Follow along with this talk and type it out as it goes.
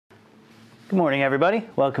Good morning, everybody.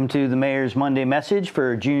 Welcome to the Mayor's Monday Message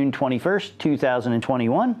for June 21st,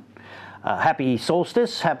 2021. Happy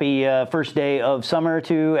solstice, happy first day of summer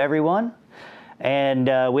to everyone.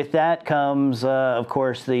 And with that comes, of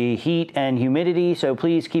course, the heat and humidity. So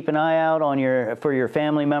please keep an eye out on for your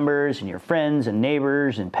family members and your friends and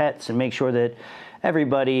neighbors and pets, and make sure that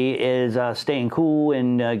everybody is staying cool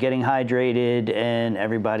and getting hydrated and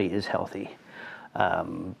everybody is healthy.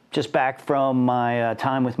 Just back from my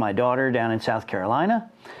time with my daughter down in South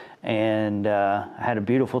Carolina, and I had a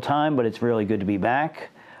beautiful time, but it's really good to be back.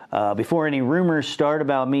 Before any rumors start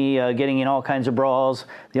about me getting in all kinds of brawls,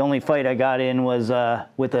 the only fight I got in was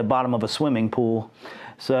with the bottom of a swimming pool.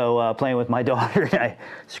 So playing with my daughter, I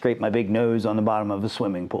scraped my big nose on the bottom of a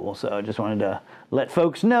swimming pool. So I just wanted to let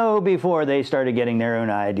folks know before they started getting their own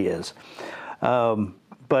ideas.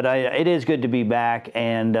 But it is good to be back,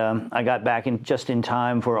 and I got back just in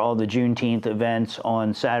time for all the Juneteenth events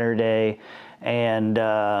on Saturday, and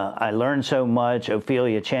I learned so much.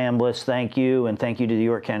 Ophelia Chambliss, thank you, and thank you to the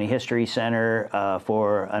York County History Center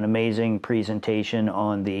for an amazing presentation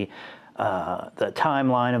on the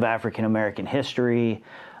timeline of African American history.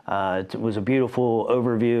 It was a beautiful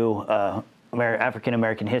overview of African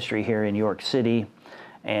American history here in York City.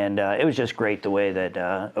 And it was just great the way that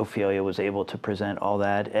Ophelia was able to present all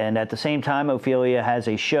that. And at the same time, Ophelia has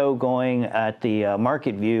a show going at the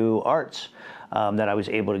Market View Arts that I was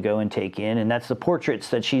able to go and take in. And that's the portraits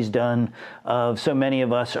that she's done of so many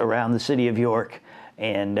of us around the city of York.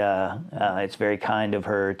 And it's very kind of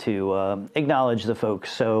her to acknowledge the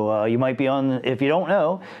folks. So you might be on, if you don't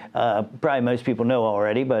know, probably most people know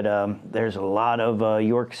already, but there's a lot of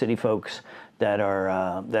York City folks that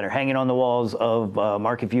are hanging on the walls of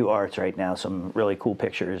Market View Arts right now. Some really cool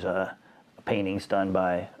pictures, paintings done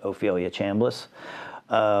by Ophelia Chambliss.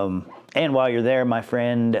 And while you're there, my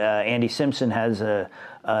friend Andy Simpson has an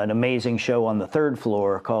amazing show on the third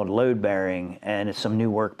floor called Load Bearing, and it's some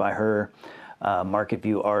new work by her, Market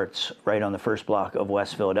View Arts, right on the first block of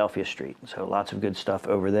West Philadelphia Street. So lots of good stuff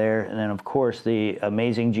over there. And then, of course, the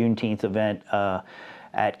amazing Juneteenth event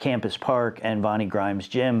at Campus Park and Vonnie Grimes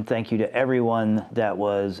Gym. Thank you to everyone that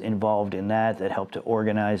was involved in that helped to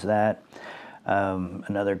organize that.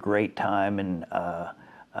 Another great time, and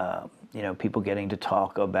people getting to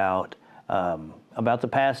talk about the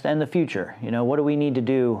past and the future. What do we need to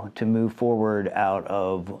do to move forward out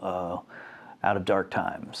of dark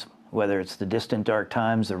times? Whether it's the distant dark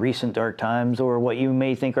times, the recent dark times, or what you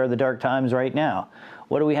may think are the dark times right now.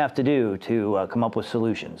 What do we have to do to come up with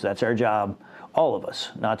solutions? That's our job. All of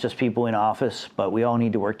us, not just people in office, but we all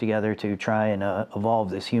need to work together to try and evolve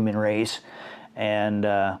this human race. And,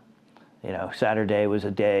 Saturday was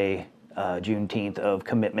a day, Juneteenth, of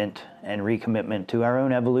commitment and recommitment to our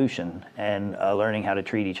own evolution and learning how to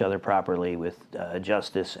treat each other properly with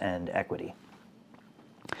justice and equity.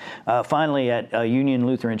 Finally, at Union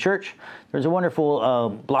Lutheran Church, there's a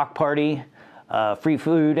wonderful block party, free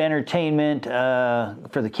food, entertainment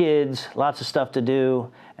for the kids, lots of stuff to do.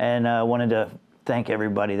 And I wanted to thank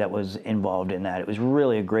everybody that was involved in that. It was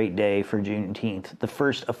really a great day for Juneteenth, the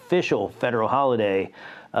first official federal holiday,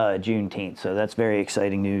 Juneteenth. So that's very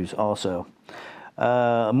exciting news also.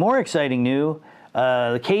 More exciting news,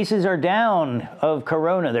 the cases are down of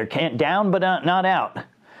corona. They're down but not out.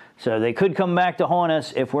 So they could come back to haunt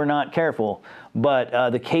us if we're not careful.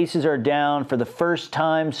 But the cases are down for the first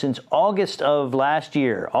time since August of last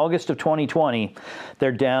year, August of 2020.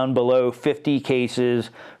 They're down below 50 cases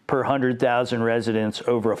per 100,000 residents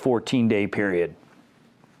over a 14-day period.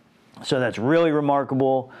 So that's really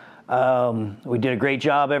remarkable. We did a great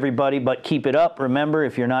job, everybody, but keep it up. Remember,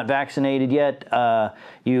 if you're not vaccinated yet,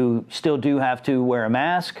 you still do have to wear a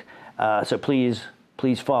mask. So please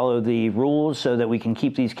follow the rules so that we can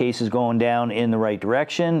keep these cases going down in the right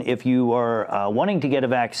direction. If you are wanting to get a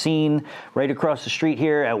vaccine, right across the street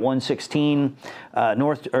here at 116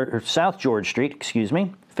 South George Street,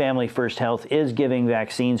 Family First Health is giving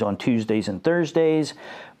vaccines on Tuesdays and Thursdays,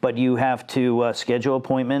 but you have to schedule an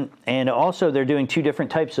appointment. And also, they're doing two different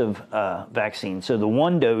types of vaccines. So the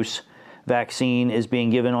 1-dose vaccine is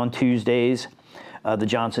being given on Tuesdays, the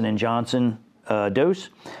Johnson & Johnson dose,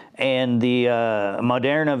 and the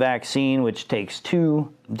Moderna vaccine, which takes 2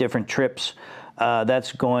 different trips,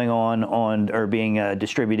 that's going on or being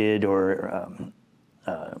distributed or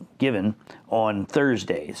given on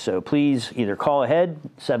Thursdays. So please either call ahead,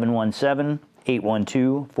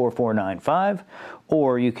 717-812-4495,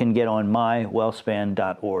 or you can get on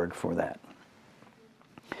mywellspan.org for that.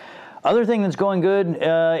 Other thing that's going good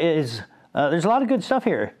is There's a lot of good stuff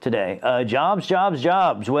here today. Jobs, jobs,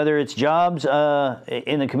 jobs. Whether it's jobs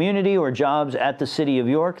in the community or jobs at the City of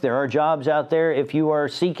York, there are jobs out there if you are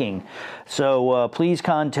seeking. So please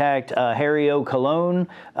contact Harry O. Colon.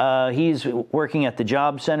 He's working at the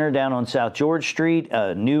Job Center down on South George Street,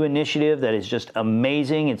 a new initiative that is just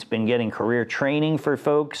amazing. It's been getting career training for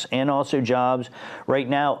folks and also jobs. Right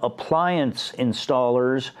now, appliance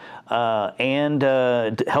installers and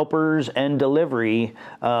helpers and delivery,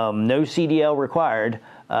 no CDL required.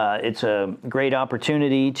 It's a great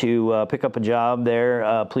opportunity to pick up a job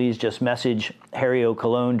there. Please just message Harry O.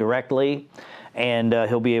 Colon directly, and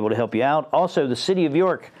he'll be able to help you out. Also, the City of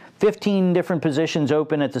York, 15 different positions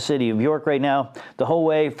open at the City of York right now, the whole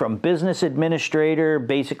way from business administrator,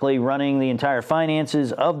 basically running the entire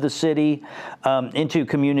finances of the city, into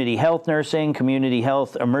community health nursing, community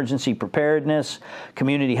health emergency preparedness,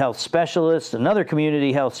 community health specialist, another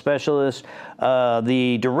community health specialist,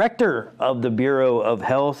 the director of the Bureau of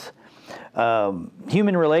Health,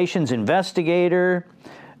 human relations investigator,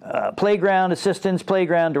 playground assistants,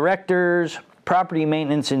 playground directors, property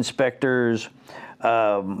maintenance inspectors,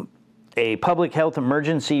 a public health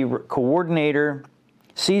emergency coordinator,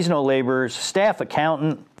 seasonal laborers, staff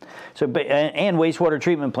accountant, and wastewater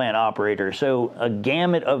treatment plant operator. So a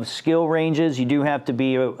gamut of skill ranges. You do have to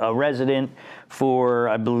be a resident for,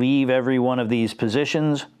 I believe, every one of these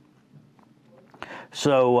positions.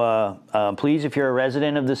 So please, if you're a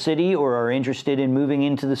resident of the city or are interested in moving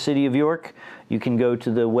into the City of York, you can go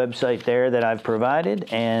to the website there that I've provided,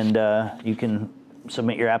 and you can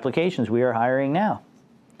submit your applications. We are hiring now.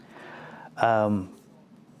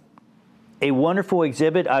 A wonderful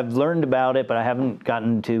exhibit. I've learned about it, but I haven't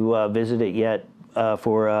gotten to visit it yet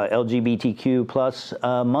for LGBTQ plus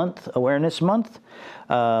month, Awareness Month.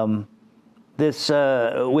 This,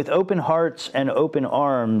 with Open Hearts and Open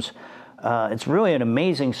Arms, it's really an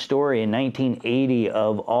amazing story in 1980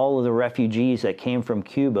 of all of the refugees that came from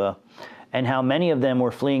Cuba and how many of them were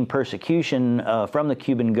fleeing persecution from the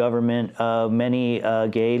Cuban government. Many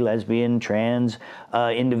gay, lesbian, trans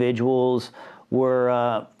individuals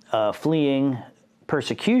were fleeing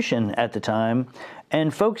persecution at the time.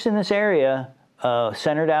 And folks in this area,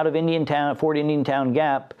 centered out of Indiantown, Fort Indiantown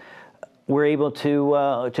Gap, were able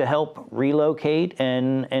to help relocate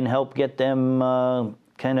and help get them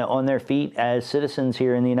kind of on their feet as citizens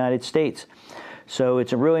here in the United States. So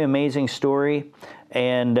it's a really amazing story,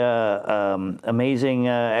 and amazing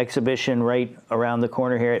exhibition right around the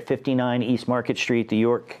corner here at 59 East Market Street, the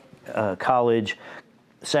York College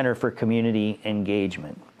Center for Community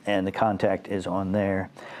Engagement, and the contact is on there.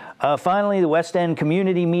 Finally, the West End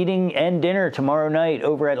Community Meeting and Dinner tomorrow night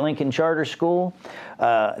over at Lincoln Charter School.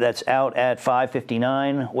 That's out at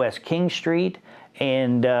 559 West King Street,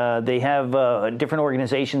 and they have different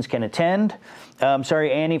organizations can attend. I'm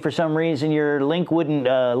sorry, Annie, for some reason your link wouldn't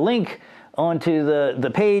link onto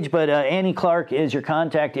the page, but Annie Clark is your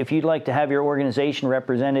contact. If you'd like to have your organization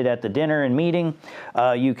represented at the dinner and meeting,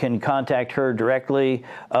 you can contact her directly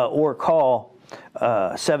or call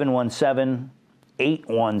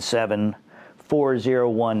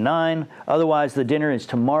 717-817-4019. Otherwise, the dinner is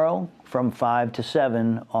tomorrow from 5 to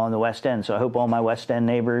 7 on the West End. So I hope all my West End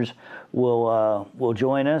neighbors will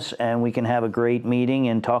join us, and we can have a great meeting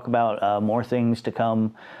and talk about more things to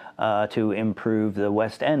come to improve the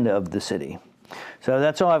West End of the city. So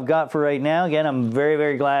that's all I've got for right now. Again, I'm very,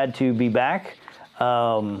 very glad to be back.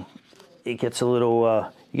 It gets a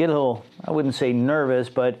little, you get a little, I wouldn't say nervous,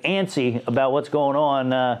 but antsy about what's going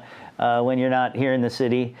on when you're not here in the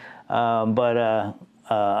city. Everybody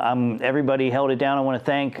held it down. I want to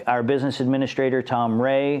thank our business administrator, Tom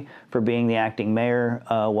Ray, for being the acting mayor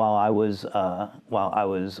while I was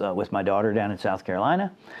with my daughter down in South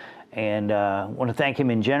Carolina. And I want to thank him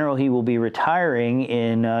in general. He will be retiring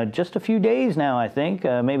in just a few days now, I think,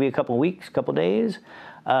 maybe a couple weeks, couple days.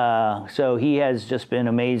 So he has just been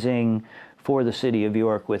amazing for the City of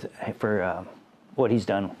York for what he's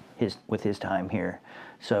done with his time here.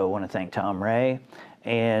 So I want to thank Tom Ray.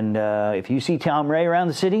 And if you see Tom Ray around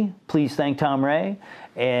the city, please thank Tom Ray.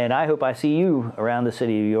 And I hope I see you around the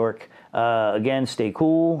City of York. Again, stay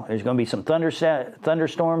cool. There's going to be some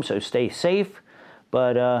thunderstorms, so stay safe.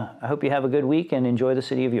 But I hope you have a good week and enjoy the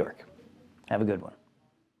City of York. Have a good one.